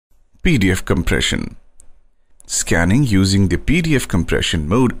PDF compression. Scanning using the PDF compression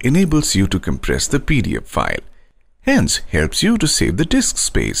mode enables you to compress the PDF file, hence helps you to save the disk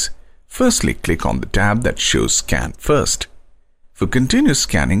space. Firstly, click on the tab that shows Scan First. For continuous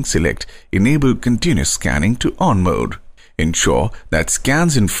scanning, select Enable Continuous Scanning to On mode. Ensure that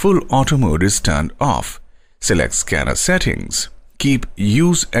Scans in Full Auto mode is turned off. Select Scanner Settings. Keep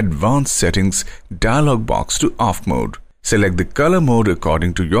Use Advanced Settings dialog box to Off mode. Select the color mode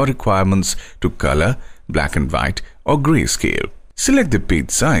according to your requirements to color, black and white or grayscale. Select the page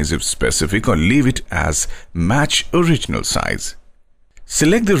size if specific or leave it as Match Original Size.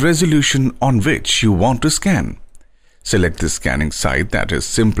 Select the resolution on which you want to scan. Select the scanning site, that is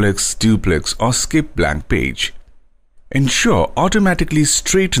simplex, duplex or skip blank page. Ensure automatically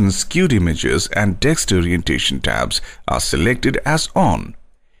straighten skewed images and text orientation tabs are selected as on.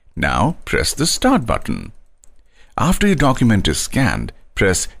 Now press the Start button. After your document is scanned,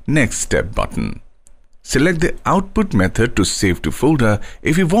 press Next Step button. Select the output method to save to folder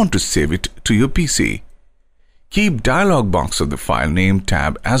if you want to save it to your PC. Keep dialog box of the file name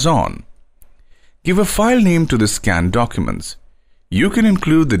tab as on. Give a file name to the scanned documents. You can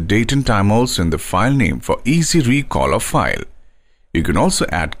include the date and time also in the file name for easy recall of file. You can also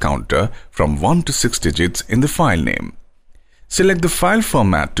add counter from 1 to 6 digits in the file name. Select the file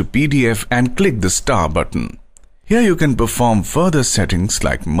format to PDF and click the star button. Here you can perform further settings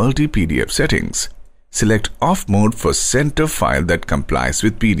like multi-PDF settings. Select Off mode for center file that complies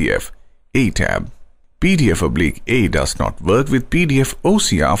with PDF, A tab. PDF/A does not work with PDF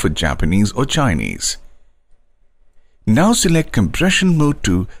OCR for Japanese or Chinese. Now select Compression mode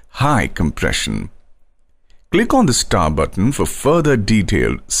to High Compression. Click on the star button for further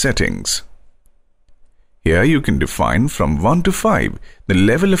detailed settings. Here you can define from 1 to 5 the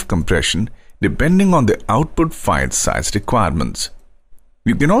level of compression depending on the output file size requirements.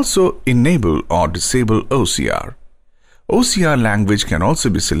 You can also enable or disable OCR. OCR language can also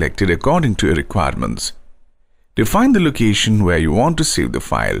be selected according to your requirements. Define the location where you want to save the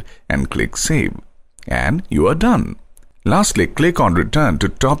file and click Save. And you are done. Lastly, click on Return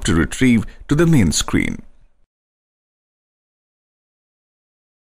to retrieve to the main screen.